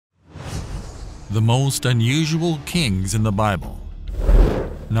The most unusual kings in the Bible.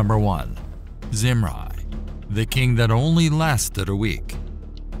 Number 1. Zimri, the king that only lasted a week.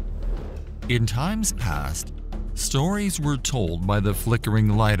 In times past, stories were told by the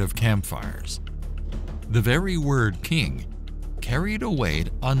flickering light of campfires. The very word king carried a weight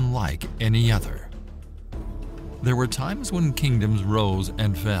unlike any other. There were times when kingdoms rose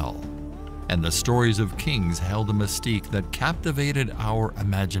and fell, and the stories of kings held a mystique that captivated our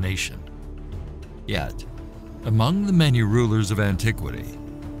imagination. Yet, among the many rulers of antiquity,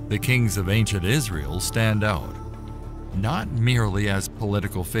 the kings of ancient Israel stand out, not merely as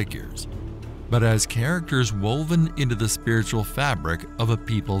political figures, but as characters woven into the spiritual fabric of a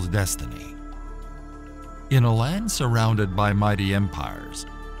people's destiny. In a land surrounded by mighty empires,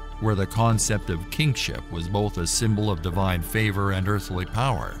 where the concept of kingship was both a symbol of divine favor and earthly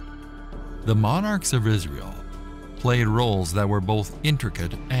power, the monarchs of Israel played roles that were both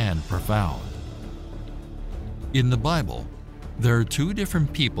intricate and profound. In the Bible, there are two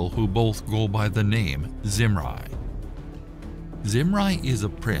different people who both go by the name Zimri. Zimri is a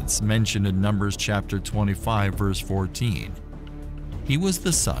prince mentioned in Numbers chapter 25 verse 14. He was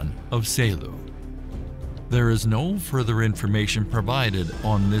the son of Selu. There is no further information provided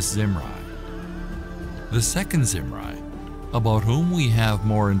on this Zimri. The second Zimri, about whom we have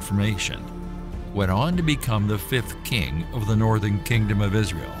more information, went on to become the 5th king of the northern kingdom of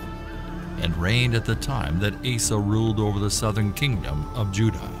Israel, and reigned at the time that Asa ruled over the southern kingdom of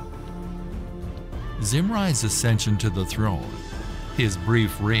Judah. Zimri's ascension to the throne, his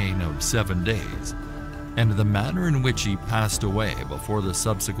brief reign of 7 days, and the manner in which he passed away before the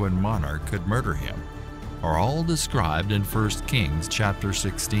subsequent monarch could murder him are all described in 1 Kings chapter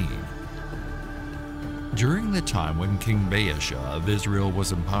 16. During the time when King Baasha of Israel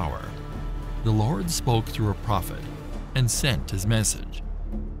was in power, the Lord spoke through a prophet and sent his message.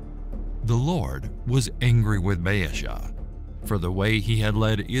 The Lord was angry with Baasha for the way he had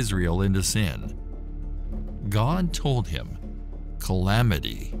led Israel into sin. God told him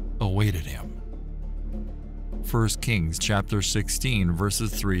calamity awaited him. 1 Kings chapter 16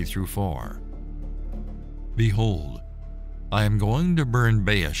 verses 3 through 4. Behold, I am going to burn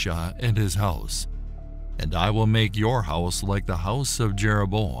Baasha and his house, and I will make your house like the house of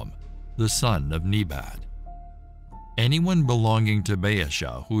Jeroboam, the son of Nebat. Anyone belonging to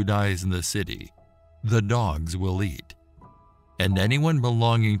Baasha who dies in the city, the dogs will eat. And anyone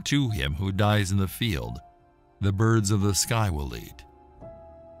belonging to him who dies in the field, the birds of the sky will eat.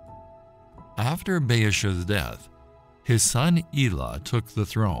 After Baasha's death, his son Elah took the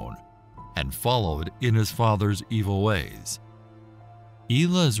throne and followed in his father's evil ways.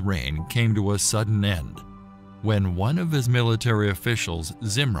 Elah's reign came to a sudden end when one of his military officials,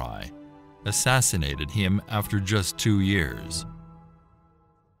 Zimri, assassinated him after just 2 years.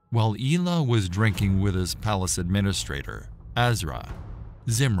 While Elah was drinking with his palace administrator, Azra,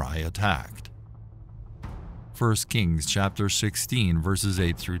 Zimri attacked. 1 Kings chapter 16 verses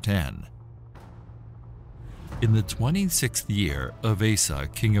 8 through 10. In the 26th year of Asa,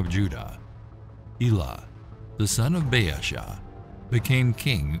 king of Judah, Elah, the son of Baasha, became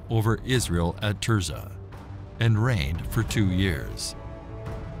king over Israel at Tirzah, and reigned for 2 years.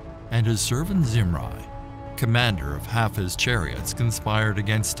 And his servant Zimri, commander of half his chariots, conspired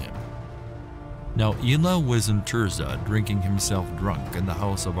against him. Now Elah was in Tirzah drinking himself drunk in the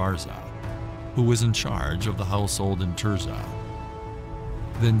house of Arza, who was in charge of the household in Tirzah.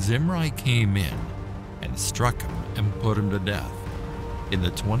 Then Zimri came in and struck him and put him to death in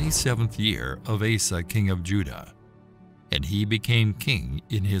the 27th year of Asa king of Judah, and he became king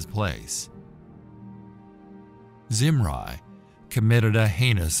in his place. Zimri committed a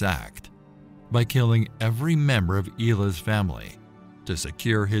heinous act by killing every member of Elah's family to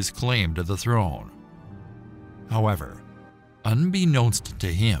secure his claim to the throne. However, unbeknownst to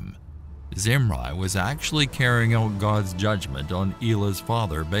him, Zimri was actually carrying out God's judgment on Elah's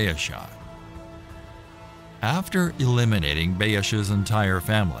father Baasha. After eliminating Baasha's entire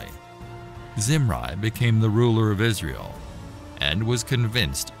family, Zimri became the ruler of Israel and was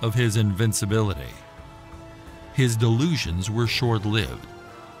convinced of his invincibility. His delusions were short-lived,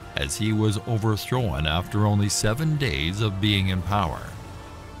 as he was overthrown after only 7 days of being in power.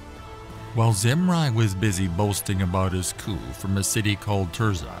 While Zimri was busy boasting about his coup from a city called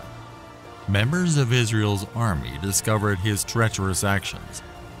Tirzah, members of Israel's army discovered his treacherous actions.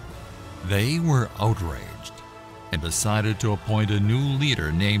 They were outraged and decided to appoint a new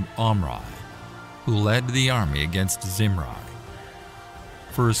leader named Omri, who led the army against Zimri.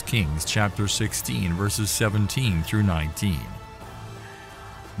 1 Kings chapter 16 verses 17 through 19.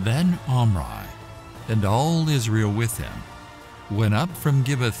 Then Omri and all Israel with him went up from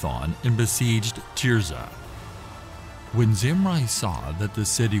Gibbethon and besieged Tirzah. When Zimri saw that the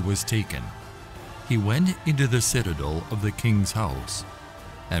city was taken, he went into the citadel of the king's house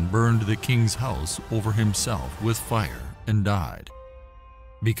and burned the king's house over himself with fire and died,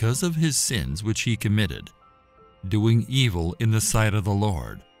 because of his sins which he committed, doing evil in the sight of the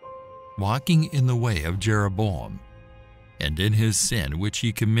Lord, walking in the way of Jeroboam, and in his sin which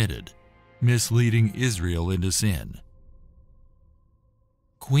he committed, misleading Israel into sin.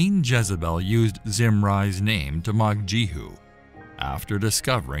 Queen Jezebel used Zimri's name to mock Jehu after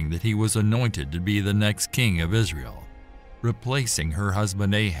discovering that he was anointed to be the next king of Israel, replacing her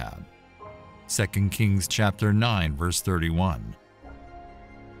husband Ahab. 2 Kings chapter 9 verse 31.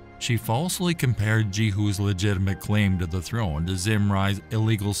 She falsely compared Jehu's legitimate claim to the throne to Zimri's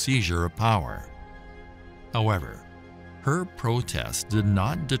illegal seizure of power. However, her protest did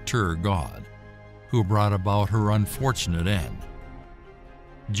not deter God, who brought about her unfortunate end.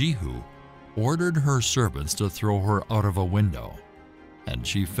 Jehu ordered her servants to throw her out of a window, and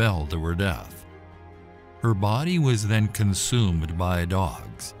she fell to her death. Her body was then consumed by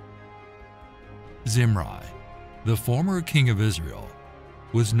dogs. Zimri, the former king of Israel,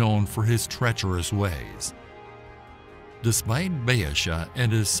 was known for his treacherous ways. Despite Baasha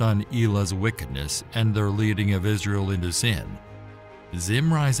and his son Elah's wickedness and their leading of Israel into sin,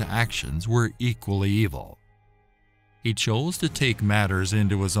 Zimri's actions were equally evil. He chose to take matters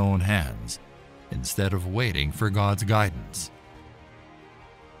into his own hands instead of waiting for God's guidance.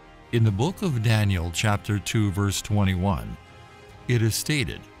 In the book of Daniel chapter 2 verse 21, it is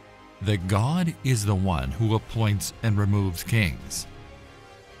stated that God is the one who appoints and removes kings.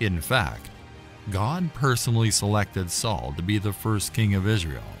 In fact, God personally selected Saul to be the first king of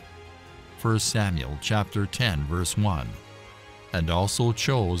Israel, 1 Samuel chapter 10 verse 1, and also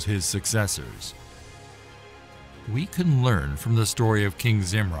chose his successors. We can learn from the story of King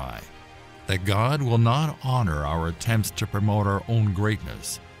Zimri that God will not honor our attempts to promote our own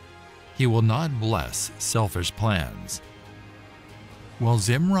greatness. He will not bless selfish plans. While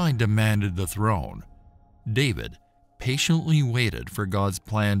Zimri demanded the throne, David patiently waited for God's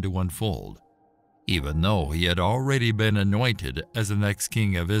plan to unfold, even though he had already been anointed as the next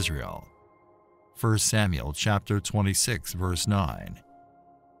king of Israel. 1 Samuel chapter 26 verse 9.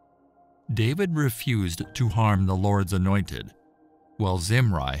 David refused to harm the Lord's anointed, while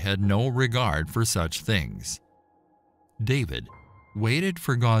Zimri had no regard for such things. David waited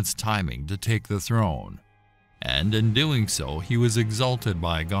for God's timing to take the throne, and in doing so he was exalted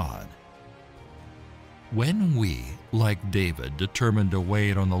by God. When we, like David, determine to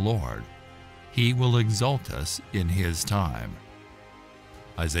wait on the Lord, He will exalt us in His time.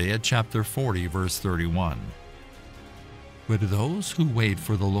 Isaiah chapter 40 verse 31. But those who wait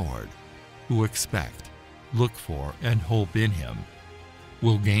for the Lord, who expect, look for, and hope in Him,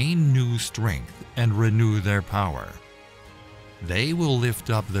 will gain new strength and renew their power. They will lift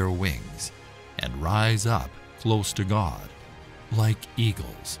up their wings and rise up close to God, like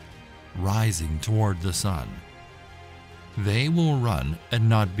eagles, rising toward the sun. They will run and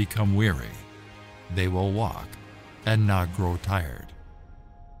not become weary. They will walk and not grow tired.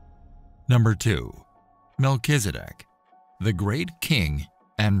 Number 2. Melchizedek, the great king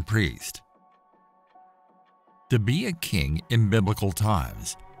and priest. To be a king in biblical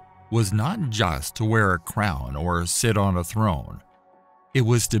times was not just to wear a crown or sit on a throne. It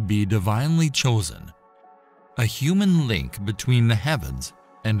was to be divinely chosen, a human link between the heavens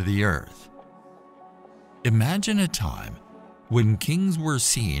and the earth. Imagine a time when kings were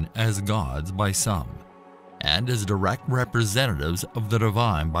seen as gods by some, and as direct representatives of the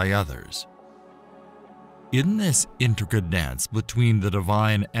divine by others. In this intricate dance between the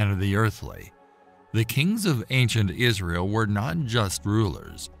divine and the earthly, the kings of ancient Israel were not just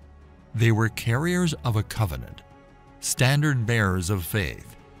rulers. They were carriers of a covenant, standard bearers of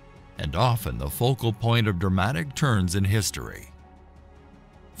faith, and often the focal point of dramatic turns in history.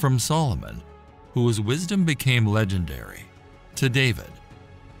 From Solomon, whose wisdom became legendary, to David,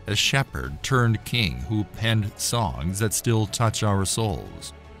 a shepherd turned king who penned songs that still touch our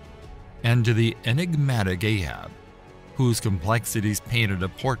souls, and to the enigmatic Ahab, whose complexities painted a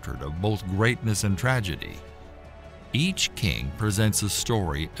portrait of both greatness and tragedy. Each king presents a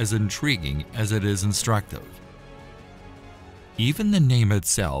story as intriguing as it is instructive. Even the name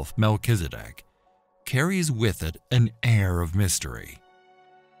itself, Melchizedek, carries with it an air of mystery.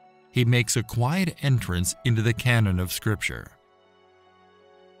 He makes a quiet entrance into the canon of Scripture.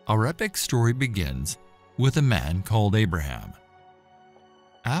 Our epic story begins with a man called Abraham.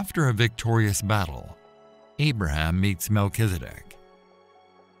 After a victorious battle, Abraham meets Melchizedek.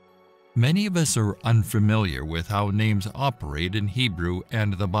 Many of us are unfamiliar with how names operate in Hebrew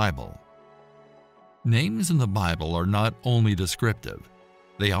and the Bible. Names in the Bible are not only descriptive,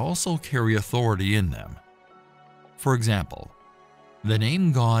 they also carry authority in them. For example, the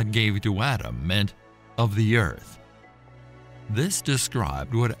name God gave to Adam meant "of the earth." This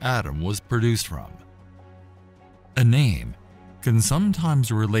described what Adam was produced from. A name can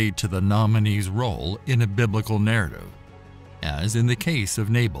sometimes relate to the nominee's role in a biblical narrative, as in the case of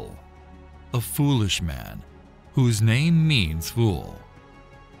Nabal, a foolish man whose name means fool.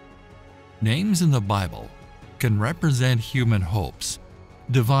 Names in the Bible can represent human hopes,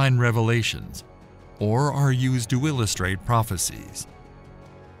 divine revelations, or are used to illustrate prophecies.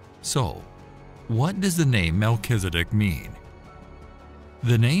 So, what does the name Melchizedek mean?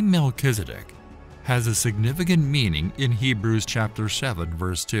 The name Melchizedek has a significant meaning in Hebrews chapter 7,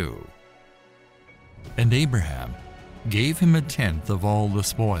 verse 2. And Abraham gave him a tenth of all the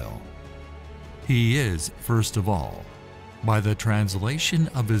spoil. He is, first of all, by the translation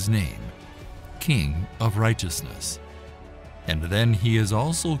of his name, King of Righteousness. And then he is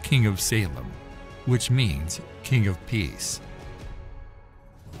also King of Salem, which means King of Peace.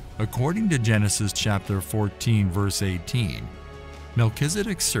 According to Genesis chapter 14, verse 18,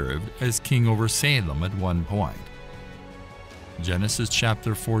 Melchizedek served as king over Salem at one point. Genesis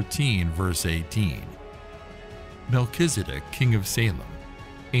chapter 14, verse 18. Melchizedek, king of Salem,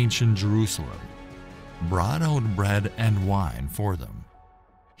 ancient Jerusalem, brought out bread and wine for them.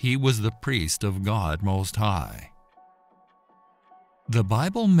 He was the priest of God Most High. The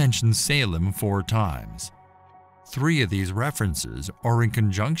Bible mentions Salem 4 times. 3 of these references are in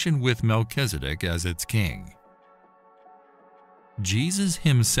conjunction with Melchizedek as its king. Jesus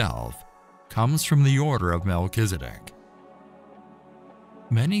himself comes from the order of Melchizedek.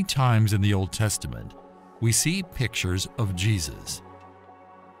 Many times in the Old Testament, we see pictures of Jesus.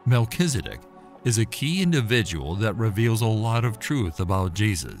 Melchizedek is a key individual that reveals a lot of truth about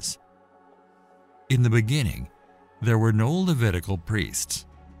Jesus. In the beginning, there were no Levitical priests.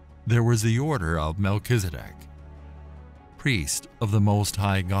 There was the order of Melchizedek, priest of the Most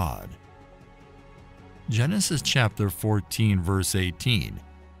High God. Genesis chapter 14, verse 18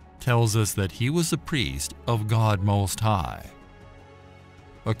 tells us that he was a priest of God Most High.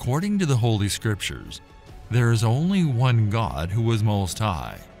 According to the Holy Scriptures, there is only one God who is Most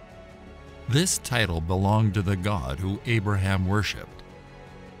High. This title belonged to the God who Abraham worshipped.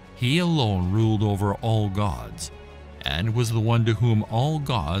 He alone ruled over all gods, and was the one to whom all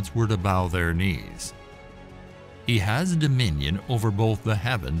gods were to bow their knees. He has dominion over both the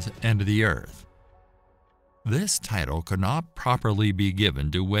heavens and the earth. This title could not properly be given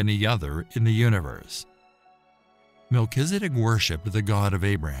to any other in the universe. Melchizedek worshipped the God of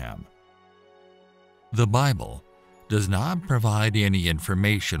Abraham. The Bible does not provide any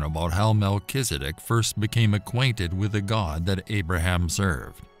information about how Melchizedek first became acquainted with the God that Abraham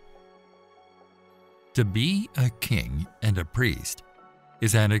served. To be a king and a priest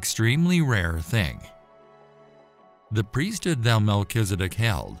is an extremely rare thing. The priesthood that Melchizedek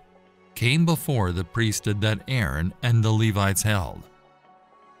held came before the priesthood that Aaron and the Levites held.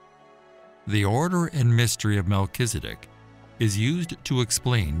 The order and mystery of Melchizedek is used to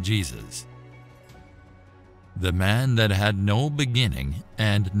explain Jesus, the man that had no beginning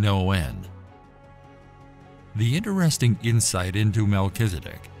and no end. The interesting insight into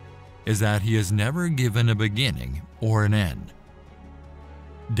Melchizedek is that he is never given a beginning or an end.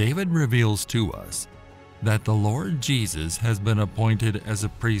 David reveals to us that the Lord Jesus has been appointed as a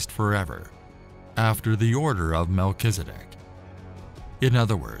priest forever, after the order of Melchizedek. In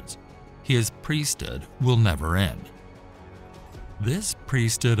other words, his priesthood will never end. This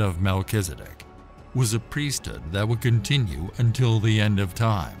priesthood of Melchizedek was a priesthood that would continue until the end of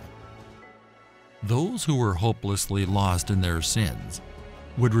time. Those who were hopelessly lost in their sins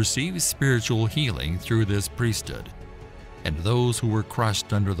would receive spiritual healing through this priesthood, and those who were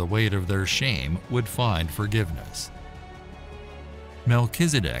crushed under the weight of their shame would find forgiveness.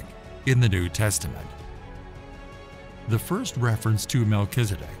 Melchizedek in the New Testament. The first reference to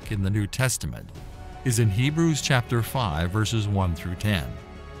Melchizedek in the New Testament is in Hebrews chapter 5, verses 1 through 10.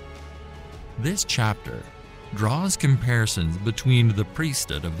 This chapter draws comparisons between the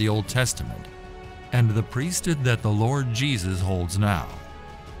priesthood of the Old Testament and the priesthood that the Lord Jesus holds now.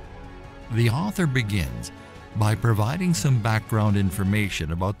 The author begins by providing some background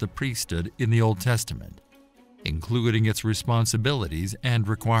information about the priesthood in the Old Testament, including its responsibilities and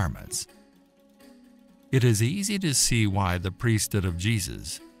requirements. It is easy to see why the priesthood of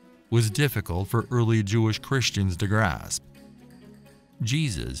Jesus was difficult for early Jewish Christians to grasp.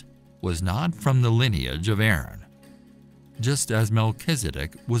 Jesus was not from the lineage of Aaron. just as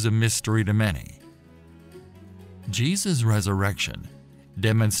Melchizedek was a mystery to many. Jesus' resurrection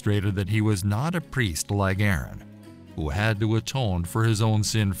demonstrated that he was not a priest like Aaron, who had to atone for his own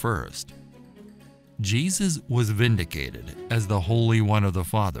sin first. Jesus was vindicated as the Holy One of the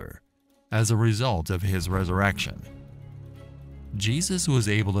Father as a result of his resurrection. Jesus was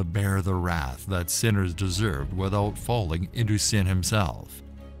able to bear the wrath that sinners deserved without falling into sin himself.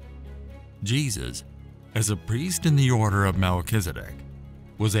 Jesus, as a priest in the order of Melchizedek,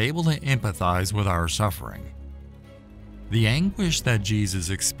 was able to empathize with our suffering. The anguish that Jesus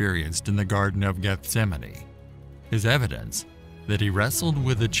experienced in the Garden of Gethsemane is evidence that he wrestled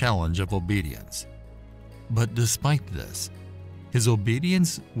with the challenge of obedience. But despite this, his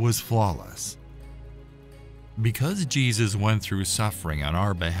obedience was flawless. Because Jesus went through suffering on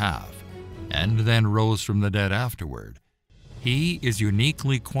our behalf and then rose from the dead afterward, he is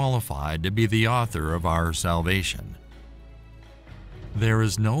uniquely qualified to be the author of our salvation. There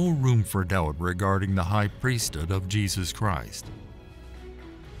is no room for doubt regarding the high priesthood of Jesus Christ.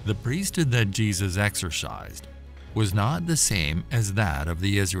 The priesthood that Jesus exercised was not the same as that of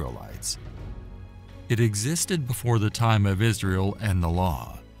the Israelites. It existed before the time of Israel and the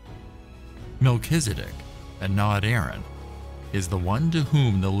law. Melchizedek, and not Aaron, is the one to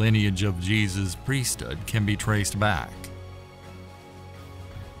whom the lineage of Jesus' priesthood can be traced back.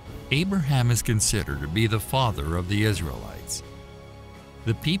 Abraham is considered to be the father of the Israelites.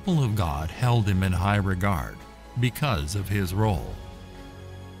 The people of God held him in high regard because of his role.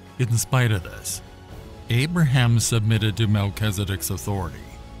 In spite of this, Abraham submitted to Melchizedek's authority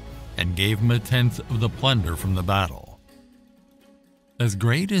and gave him a tenth of the plunder from the battle. As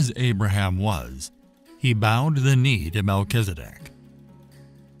great as Abraham was, he bowed the knee to Melchizedek.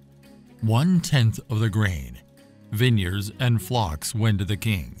 1/10 of the grain, vineyards, and flocks went to the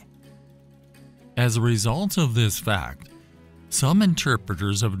king. As a result of this fact, some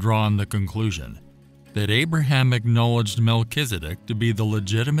interpreters have drawn the conclusion that Abraham acknowledged Melchizedek to be the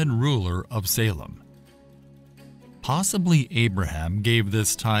legitimate ruler of Salem. Possibly Abraham gave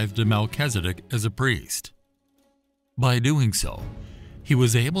this tithe to Melchizedek as a priest. By doing so, he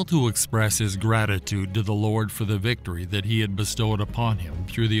was able to express his gratitude to the Lord for the victory that he had bestowed upon him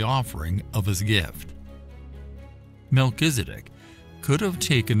through the offering of his gift. Melchizedek could have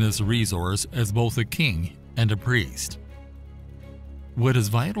taken this resource as both a king and a priest. What is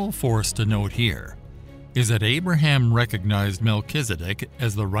vital for us to note here is that Abraham recognized Melchizedek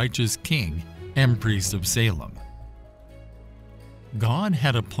as the righteous king and priest of Salem. God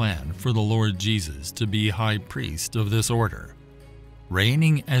had a plan for the Lord Jesus to be high priest of this order,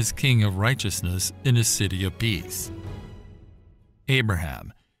 reigning as king of righteousness in a city of peace.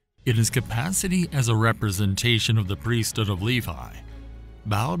 Abraham, in his capacity as a representation of the priesthood of Levi,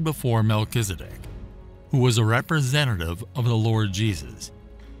 bowed before Melchizedek, who was a representative of the Lord Jesus.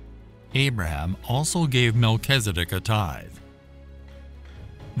 Abraham also gave Melchizedek a tithe.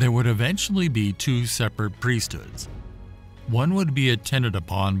 There would eventually be two separate priesthoods. One would be attended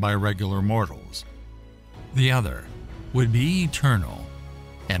upon by regular mortals. The other would be eternal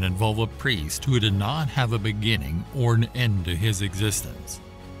and involve a priest who did not have a beginning or an end to his existence.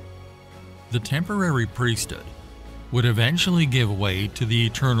 The temporary priesthood would eventually give way to the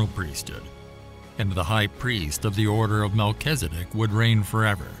eternal priesthood, and the high priest of the order of Melchizedek would reign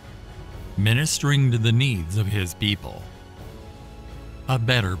forever, ministering to the needs of his people. A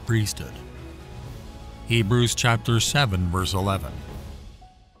better priesthood. Hebrews chapter 7 verse 11.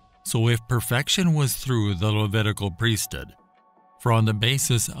 So if perfection was through the Levitical priesthood, for on the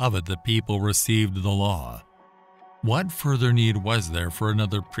basis of it the people received the law, what further need was there for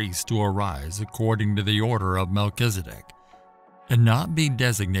another priest to arise according to the order of Melchizedek, and not be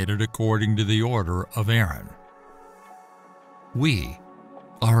designated according to the order of Aaron? We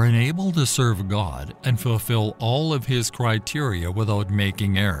are enabled to serve God and fulfill all of His criteria without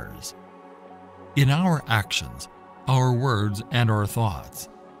making errors. In our actions, our words, and our thoughts,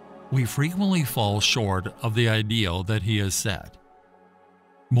 we frequently fall short of the ideal that He has set.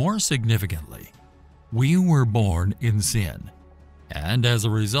 More significantly, we were born in sin, and as a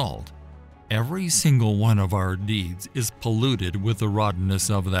result, every single one of our deeds is polluted with the rottenness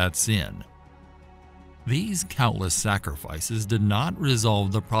of that sin. These countless sacrifices did not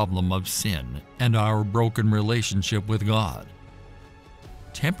resolve the problem of sin and our broken relationship with God.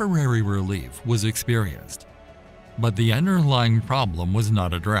 Temporary relief was experienced, but the underlying problem was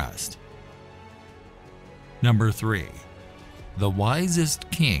not addressed. Number 3. The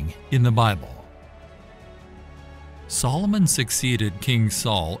wisest king in the Bible. Solomon succeeded King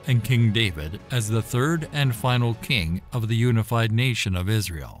Saul and King David as the third and final king of the unified nation of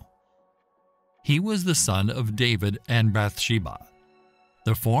Israel. He was the son of David and Bathsheba,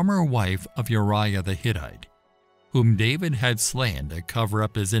 the former wife of Uriah the Hittite, whom David had slain to cover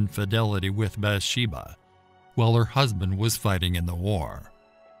up his infidelity with Bathsheba while her husband was fighting in the war.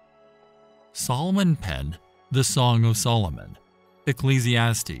 Solomon penned the Song of Solomon,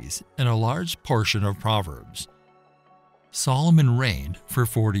 Ecclesiastes, and a large portion of Proverbs. Solomon reigned for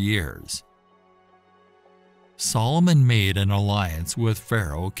 40 years. Solomon made an alliance with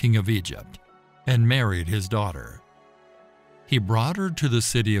Pharaoh, king of Egypt, and married his daughter. He brought her to the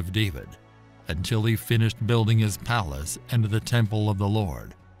city of David until he finished building his palace and the temple of the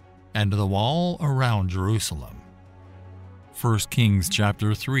Lord, and the wall around Jerusalem. 1 Kings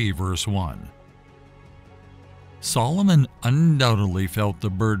chapter 3, verse 1. Solomon undoubtedly felt the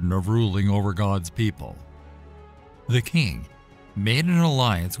burden of ruling over God's people. The king made an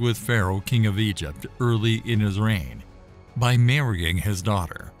alliance with Pharaoh, king of Egypt, early in his reign by marrying his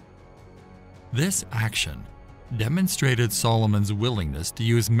daughter. This action demonstrated Solomon's willingness to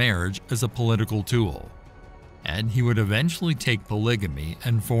use marriage as a political tool, and he would eventually take polygamy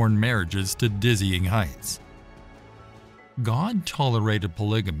and foreign marriages to dizzying heights. God tolerated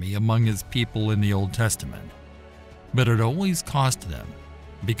polygamy among his people in the Old Testament, but it always cost them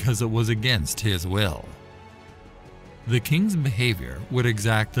because it was against his will. The king's behavior would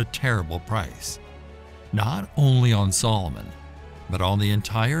exact a terrible price, not only on Solomon, but on the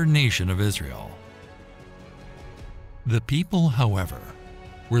entire nation of Israel. The people, however,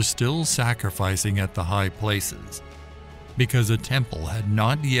 were still sacrificing at the high places because a temple had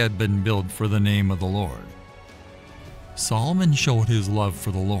not yet been built for the name of the Lord. Solomon showed his love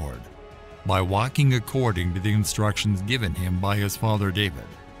for the Lord by walking according to the instructions given him by his father David,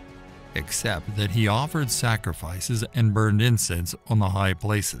 except that he offered sacrifices and burned incense on the high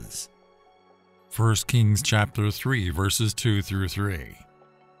places. 1 Kings chapter 3, verses 2 through 3.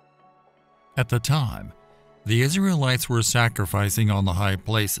 At the time, the Israelites were sacrificing on the high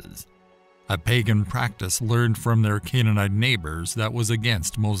places, a pagan practice learned from their Canaanite neighbors that was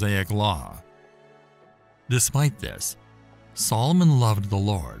against Mosaic law. Despite this, Solomon loved the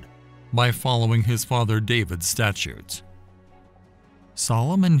Lord by following his father David's statutes.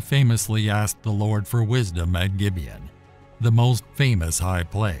 Solomon famously asked the Lord for wisdom at Gibeon, the most famous high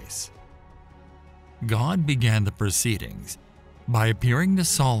place. God began the proceedings by appearing to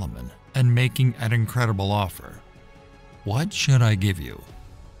Solomon and making an incredible offer. "What should I give you?"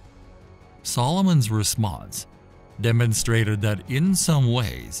 Solomon's response demonstrated that in some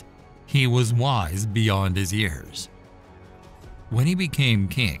ways he was wise beyond his years. When he became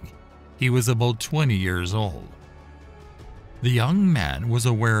king, he was about 20 years old. The young man was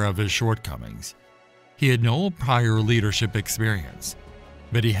aware of his shortcomings. He had no prior leadership experience,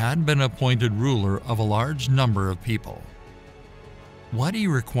 but he had been appointed ruler of a large number of people. What he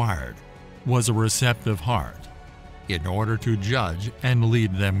required was a receptive heart in order to judge and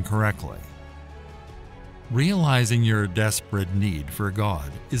lead them correctly. Realizing your desperate need for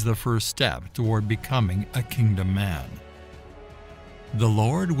God is the first step toward becoming a kingdom man. The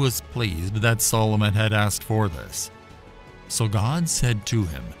Lord was pleased that Solomon had asked for this. So God said to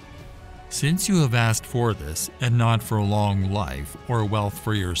him, "Since you have asked for this and not for long life or wealth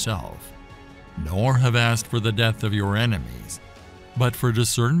for yourself, nor have asked for the death of your enemies, but for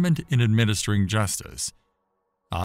discernment in administering justice